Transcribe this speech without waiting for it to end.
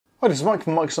Hi, this is Mike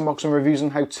from Mike's Unboxing Reviews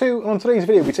and How To, and on today's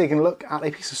video we'll be taking a look at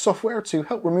a piece of software to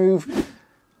help remove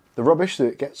the rubbish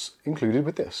that gets included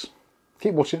with this.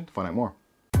 Keep watching to find out more.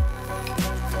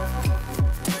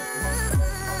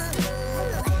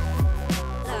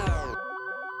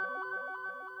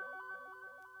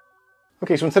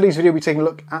 Okay, so in today's video we'll be taking a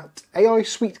look at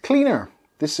AIsuite Cleaner.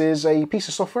 This is a piece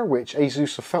of software which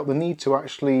ASUS have felt the need to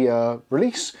actually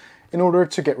release in order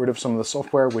to get rid of some of the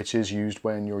software which is used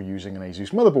when you're using an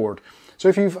ASUS motherboard. So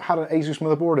if you've had an ASUS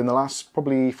motherboard in the last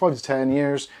probably 5 to 10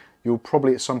 years, you'll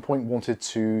probably at some point wanted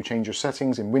to change your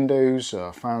settings in Windows,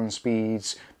 fan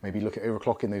speeds, maybe look at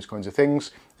overclocking, those kinds of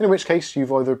things. In which case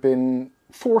you've either been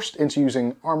forced into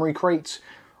using Armoury Crate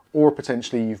or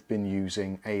potentially you've been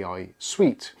using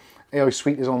AIsuite.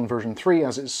 AIsuite is on version 3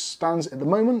 as it stands at the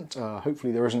moment.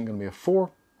 Hopefully there isn't going to be a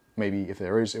 4. Maybe if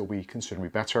there is, it'll be considerably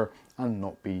better and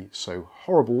not be so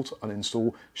horrible to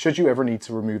uninstall should you ever need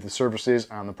to remove the services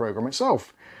and the program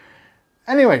itself.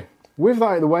 Anyway, with that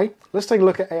out of the way, let's take a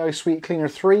look at AIsuite Cleaner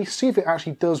 3, see if it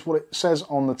actually does what it says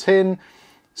on the tin,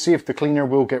 see if the cleaner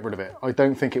will get rid of it. I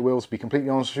don't think it will, to be completely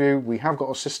honest with you. We have got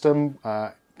a system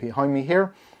behind me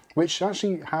here which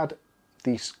actually had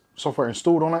the software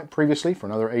installed on it previously for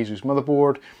another ASUS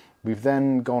motherboard. We've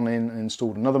then gone in and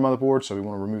installed another motherboard, so we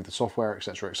want to remove the software,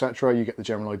 etc, etc. You get the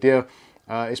general idea.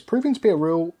 It's proving to be a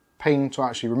real pain to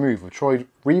actually remove. We've tried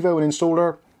Revo and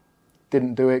Installer,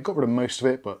 didn't do it, got rid of most of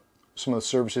it, but some of the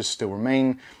services still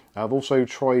remain. I've also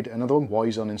tried another one,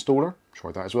 Wise Uninstaller,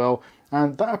 tried that as well,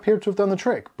 and that appeared to have done the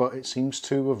trick, but it seems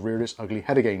to have reared its ugly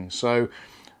head again. So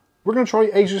we're going to try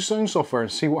ASUS' own software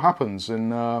and see what happens,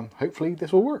 and hopefully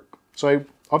this will work. So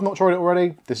I've not tried it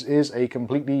already. This is a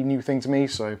completely new thing to me,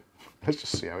 so let's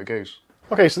just see how it goes.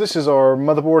 Okay, so this is our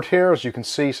motherboard here, as you can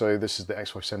see. So this is the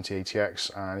X570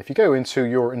 ATX, and if you go into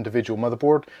your individual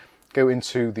motherboard, go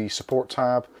into the support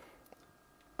tab,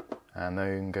 and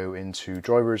then go into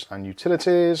drivers and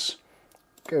utilities,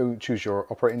 go choose your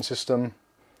operating system,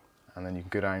 and then you can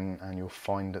go down and you'll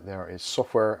find that there is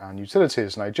software and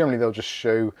utilities. Now generally they'll just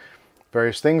show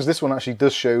various things. This one actually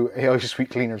does show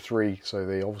AIsuite Cleaner 3, so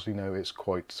they obviously know it's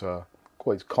quite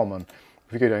common.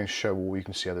 If you go down and show all, you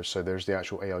can see others. So there's the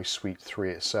actual AIsuite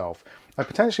 3 itself. Now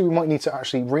potentially we might need to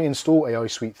actually reinstall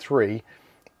AIsuite 3,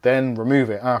 then remove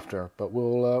it after, but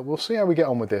we'll see how we get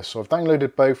on with this. So I've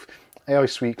downloaded both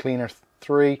AIsuite Cleaner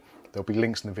 3, there'll be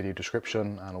links in the video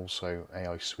description, and also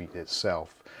AIsuite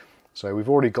itself. So we've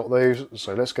already got those,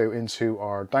 so let's go into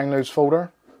our downloads folder.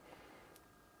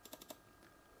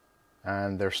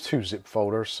 And there's 2 zip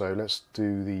folders, so let's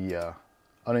do the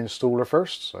uninstaller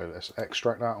first. So let's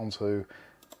extract that onto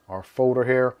our folder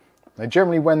here. Now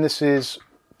generally when this is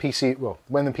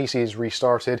when the PC is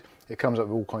restarted, it comes up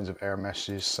with all kinds of error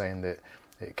messages saying that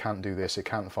it can't do this, it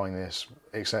can't find this,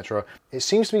 etc. It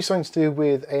seems to be something to do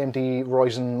with AMD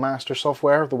Ryzen Master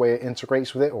software, the way it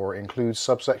integrates with it or includes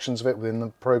subsections of it within the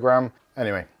program.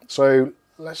 Anyway, so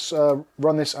let's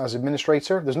run this as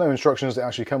administrator. There's no instructions that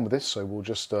actually come with this, so we'll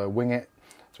just wing it.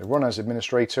 So run as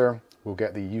administrator, we'll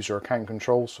get the user account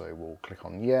control, so we'll click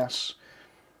on yes.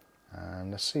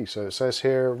 And let's see, so it says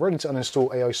here, ready to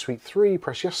uninstall AIsuite 3,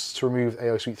 press yes to remove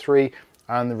AIsuite 3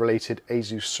 and the related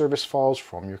ASUS service files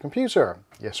from your computer.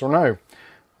 Yes or no?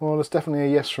 Well, that's definitely a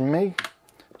yes from me.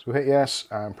 So we'll hit yes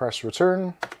and press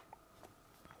return.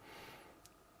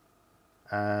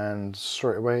 And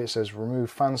straight away it says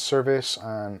remove fan service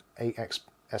and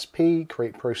AXSP,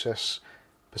 create process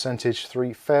percentage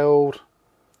 3 failed.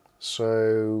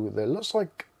 So it looks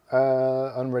like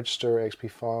unregistered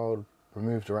XP file,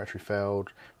 remove directory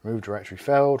failed, remove directory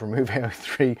failed, remove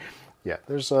AI3. Yeah,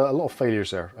 there's a lot of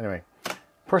failures there. Anyway,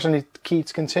 pressing the key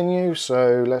to continue.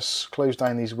 So let's close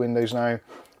down these windows now.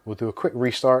 We'll do a quick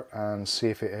restart and see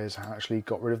if it has actually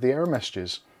got rid of the error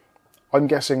messages. I'm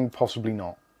guessing possibly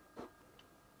not.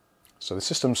 So the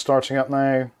system's starting up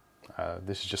now.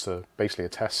 This is just basically a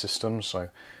test system, so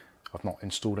I've not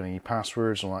installed any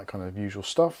passwords and all that kind of usual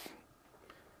stuff.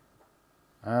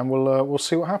 And we'll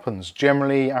see what happens.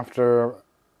 Generally, after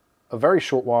a very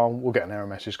short while, we'll get an error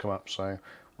message come up. So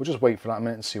we'll just wait for that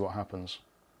minute and see what happens.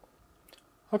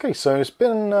 Okay, so it's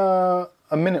been a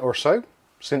minute or so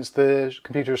since the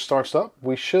computer starts up.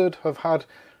 We should have had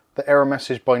the error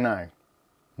message by now,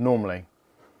 normally.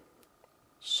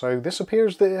 So this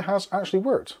appears that it has actually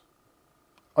worked.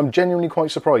 I'm genuinely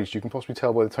quite surprised. You can possibly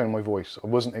tell by the tone of my voice. I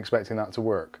wasn't expecting that to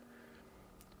work.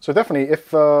 So definitely,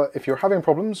 if you're having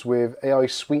problems with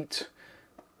AIsuite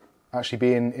actually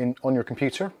being on your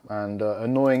computer and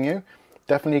annoying you,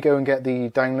 definitely go and get the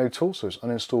download tool. So it's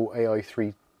uninstall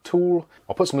AI3 tool.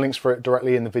 I'll put some links for it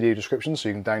directly in the video description so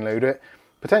you can download it.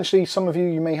 Potentially, some of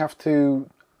you may have to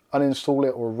uninstall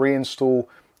it or reinstall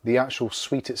the actual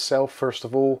suite itself, first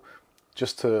of all,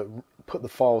 just to put the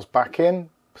files back in,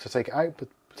 to take it out, but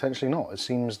potentially not. It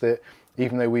seems that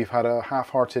even though we've had a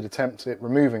half-hearted attempt at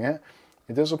removing it,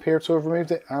 it does appear to have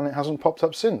removed it and it hasn't popped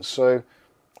up since. So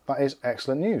that is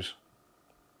excellent news.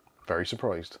 Very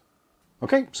surprised.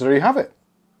 Okay, so there you have it.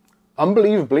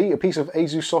 Unbelievably, a piece of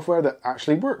ASUS software that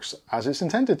actually works as it's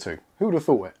intended to. Who would have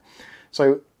thought it?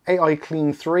 So AI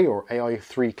Clean 3 or AI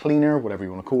 3 Cleaner, whatever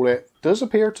you want to call it, does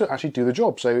appear to actually do the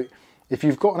job. So if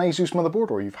you've got an ASUS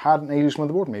motherboard, or you've had an ASUS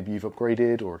motherboard, maybe you've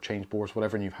upgraded or changed boards,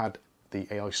 whatever, and you've had the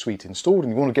AIsuite installed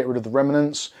and you want to get rid of the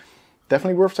remnants,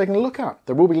 definitely worth taking a look at.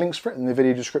 There will be links for it in the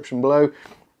video description below.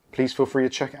 Please feel free to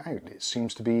check it out. It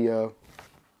seems to be...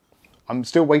 I'm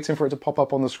still waiting for it to pop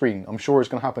up on the screen. I'm sure it's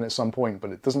going to happen at some point,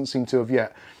 but it doesn't seem to have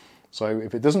yet. So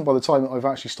if it doesn't by the time that I've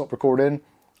actually stopped recording,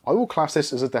 I will class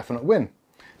this as a definite win.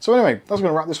 So anyway, that's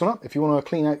going to wrap this one up. If you want to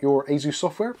clean out your ASUS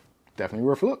software, definitely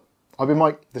worth a look. I've been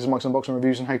Mike. This is Mike's Unboxing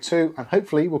Reviews and How To, and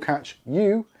hopefully we'll catch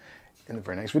you in the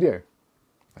very next video.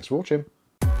 Thanks for watching.